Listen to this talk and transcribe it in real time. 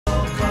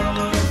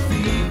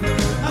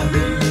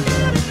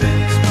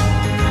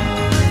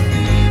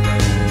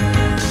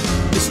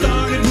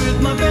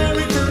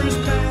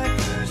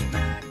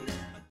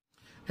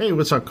Hey,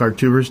 what's up, card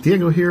tubers?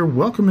 Diego here.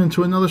 Welcome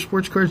into another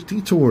Sports Cards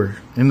Detour.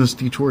 In this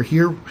detour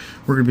here,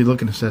 we're going to be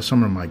looking at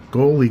some of my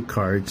goalie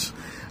cards.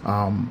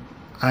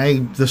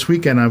 This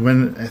weekend I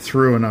went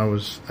through and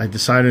I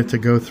decided to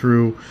go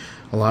through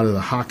a lot of the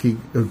hockey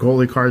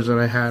goalie cards that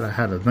I had. I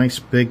had a nice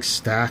big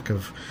stack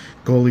of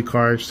goalie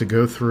cards to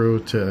go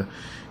through to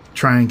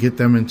try and get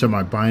them into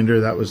my binder.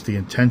 That was the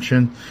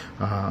intention.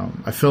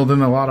 I filled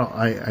in a lot of,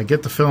 I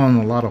get to fill in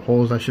a lot of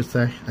holes, I should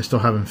say. I still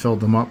haven't filled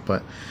them up,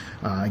 but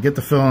I get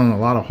to fill in a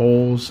lot of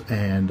holes,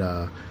 and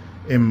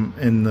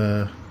in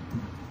the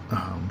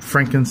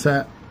Franken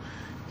set,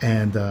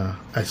 and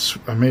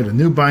I made a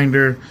new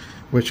binder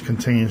which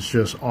contains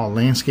just all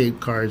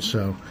landscape cards.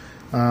 So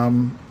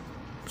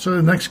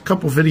the next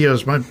couple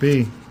videos might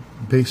be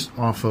based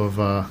off of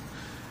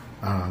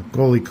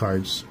goalie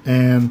cards.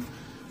 And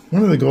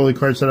one of the goalie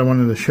cards that I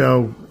wanted to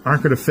show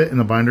aren't going to fit in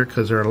the binder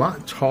because they're a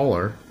lot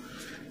taller,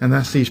 and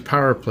that's these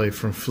Power Play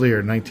from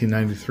Fleer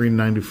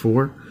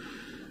 1993-94.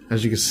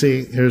 As you can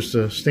see, here's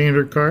the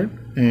standard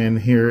card, and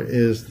here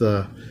is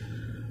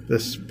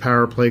this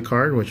Power Play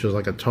card, which is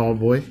like a tall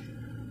boy.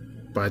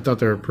 But I thought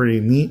they were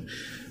pretty neat.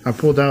 I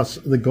pulled out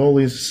the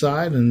goalies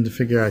side and to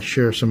figure I'd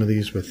share some of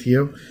these with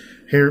you.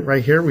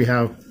 Right here, we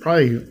have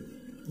probably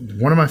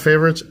one of my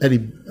favorites,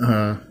 Ed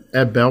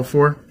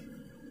Belfour.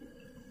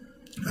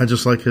 I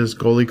just like his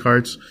goalie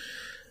cards.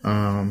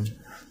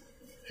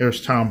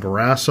 Here's Tom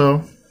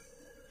Barrasso.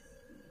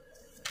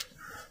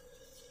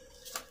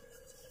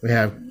 We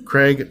have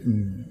Craig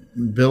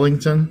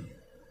Billington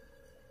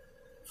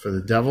for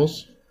the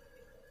Devils.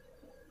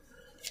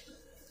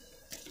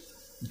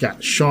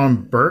 Got Sean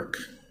Burke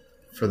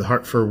for the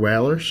Hartford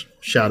Whalers.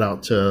 Shout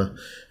out to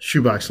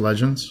Shoebox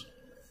Legends.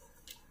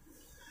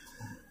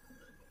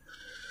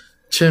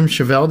 Tim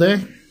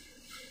Chevelde,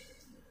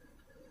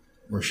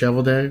 or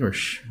Chevelde, or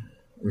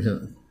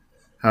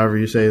however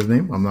you say his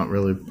name. I'm not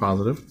really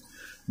positive.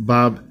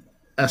 Bob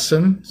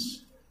Essenza.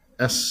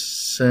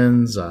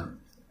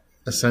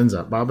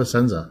 Bob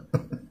Essenza.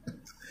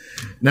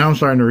 Now I'm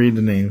starting to read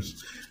the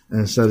names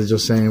instead of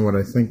just saying what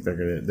I think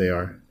they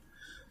are.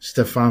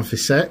 Stefan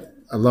Fissette.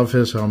 I love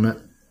his helmet.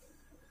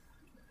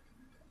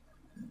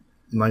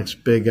 Nice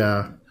big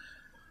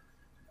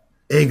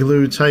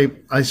igloo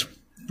type ice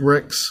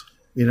bricks.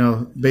 You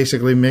know,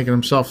 basically making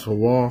himself a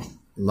wall.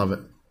 Love it.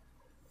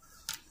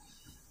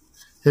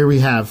 Here we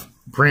have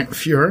Grant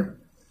Fuhr.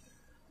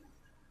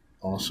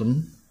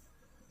 Awesome.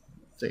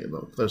 Take a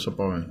little close up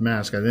on his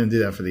mask. I didn't do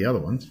that for the other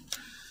ones.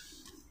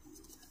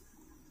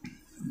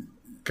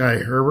 Guy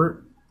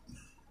Herbert.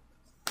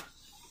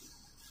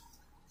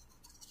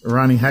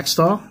 Ronnie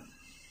Hextall.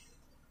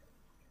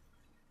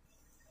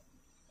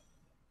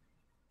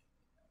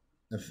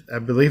 I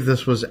believe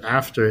this was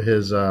after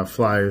his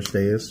Flyers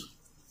days.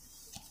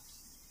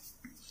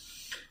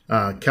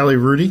 Kelly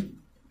Rudy.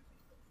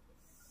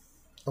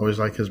 Always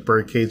like his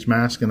birdcage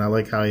mask, and I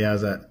like how he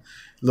has that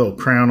little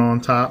crown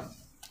on top.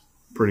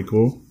 Pretty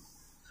cool.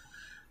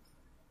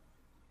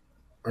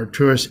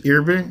 Arturas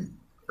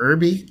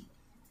Irby.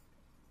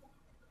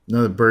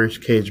 Another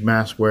birdcage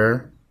mask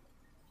wearer.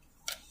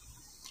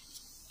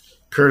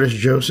 Curtis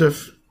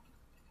Joseph.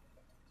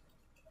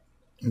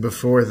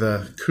 Before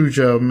the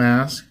Cujo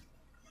mask,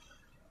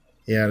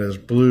 he had his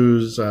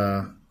blues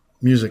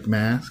music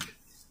mask.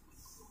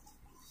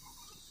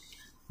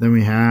 Then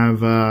we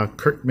have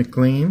Kirk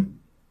McLean.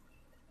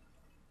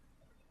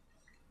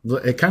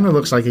 It kind of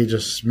looks like he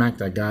just smacked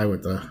that guy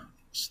with a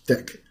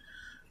stick.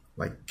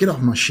 Like, get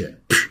off my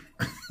shit.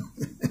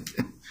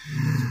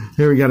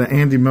 Here we got an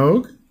Andy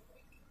Moog.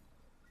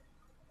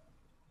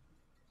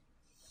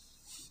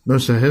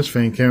 Most of his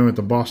fame came with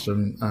the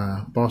Boston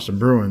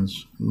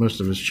Bruins. Most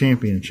of his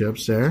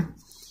championships there.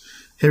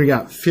 Here we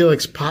got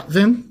Felix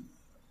Potvin.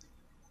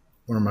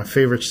 One of my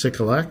favorites to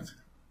collect.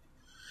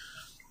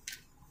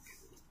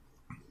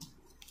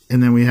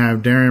 And then we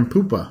have Darren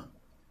Pupa,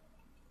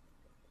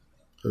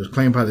 who was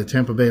claimed by the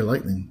Tampa Bay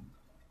Lightning.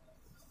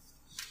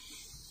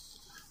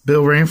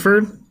 Bill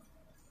Ranford,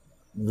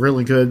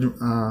 really good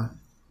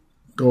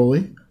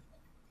goalie.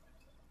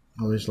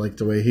 Always like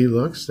the way he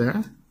looks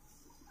there.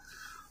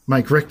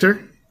 Mike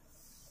Richter,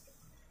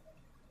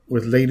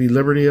 with Lady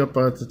Liberty up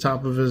at the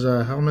top of his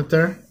helmet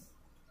there.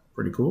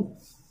 Pretty cool.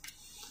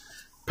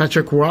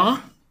 Patrick Roy,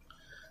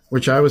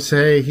 which I would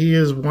say he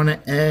is one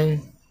of A.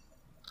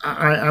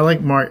 I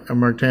like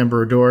Martin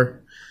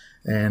Brodeur,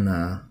 and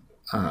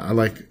I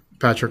like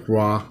Patrick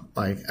Roy,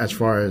 like as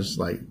far as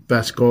like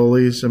best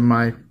goalies in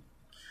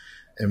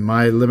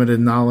my limited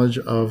knowledge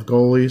of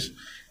goalies,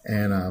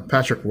 and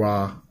Patrick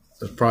Roy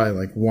is probably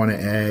like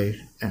 1A,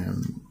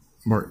 and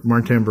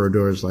Martin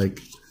Brodeur is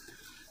like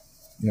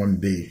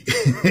 1B.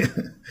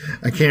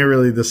 I can't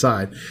really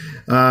decide.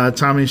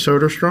 Tommy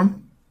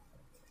Soderstrom,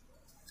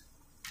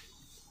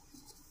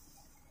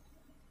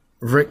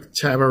 Rick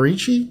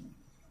Tabarici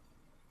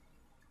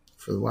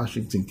for the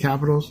Washington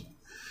Capitals.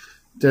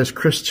 There's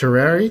Chris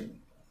Terreri,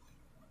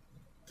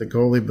 the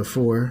goalie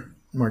before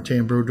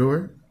Martin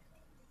Brodeur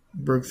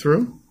broke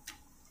through.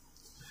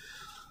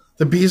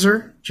 The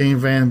Beezer, Jane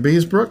Van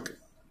Beesbrook.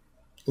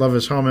 Love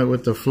his helmet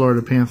with the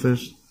Florida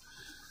Panthers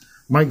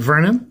Mike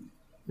Vernon,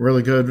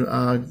 really good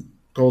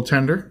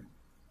goaltender.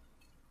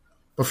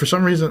 But for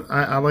some reason,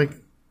 I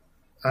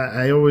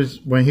always,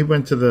 when he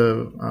went to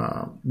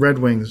the Red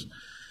Wings,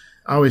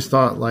 I always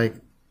thought like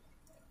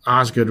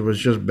Osgood was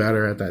just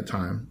better at that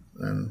time.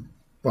 And,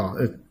 well,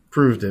 it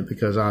proved it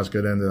because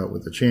Osgood ended up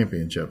with the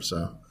championship.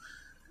 So,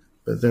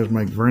 but there's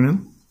Mike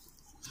Vernon.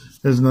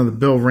 There's another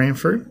Bill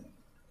Ranford,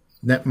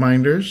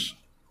 netminders.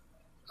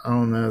 I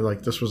don't know,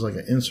 like this was like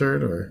an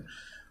insert or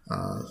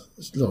a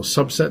little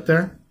subset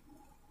there.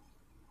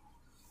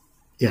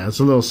 Yeah, it's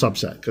a little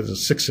subset because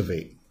it's 6 of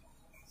 8.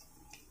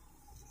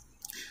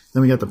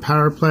 Then we got the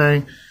power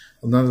play,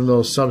 another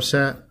little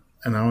subset,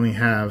 and I only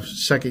have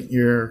second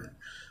year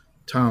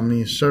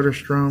Tommy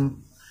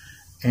Soderstrom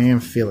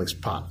and Felix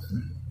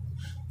Potvin.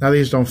 Now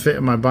these don't fit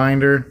in my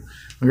binder.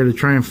 I'm going to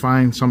try and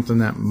find something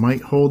that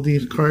might hold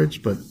these cards,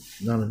 but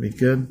that would be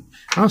good.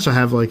 I also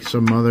have like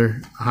some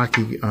other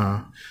hockey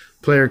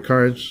player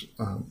cards,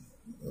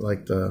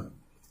 like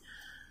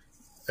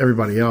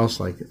everybody else,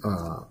 like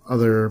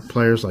other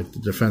players like the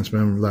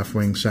defenseman, left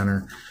wing,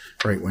 center,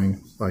 right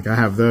wing. Like I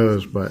have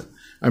those, but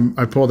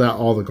I pulled out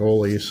all the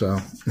goalies, so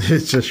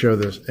it's just show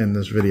this in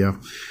this video.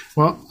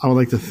 Well, I would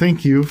like to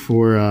thank you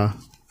for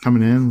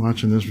coming in,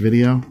 watching this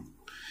video,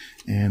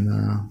 and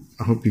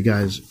I hope you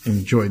guys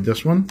enjoyed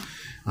this one.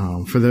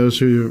 For those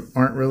who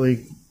aren't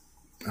really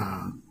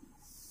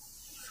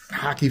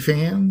hockey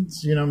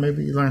fans, you know,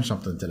 maybe you learned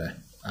something today.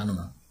 I don't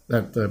know,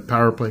 that the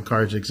power play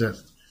cards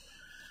exist.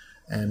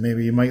 And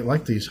maybe you might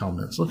like these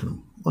helmets. Look at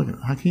them. Look at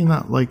them. How can you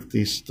not like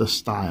the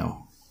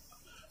style?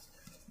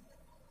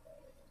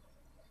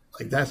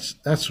 Like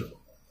that's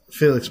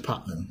Felix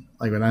Potvin.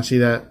 Like when I see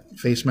that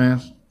face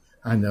mask,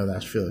 I know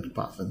that's Felix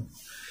Potvin.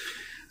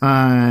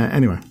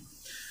 Anyway,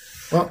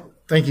 well,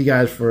 thank you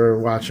guys for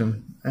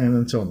watching, and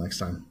until next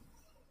time.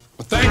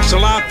 Well, thanks a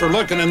lot for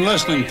looking and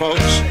listening,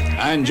 folks.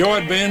 I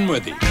enjoyed being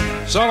with you.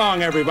 So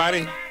long,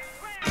 everybody.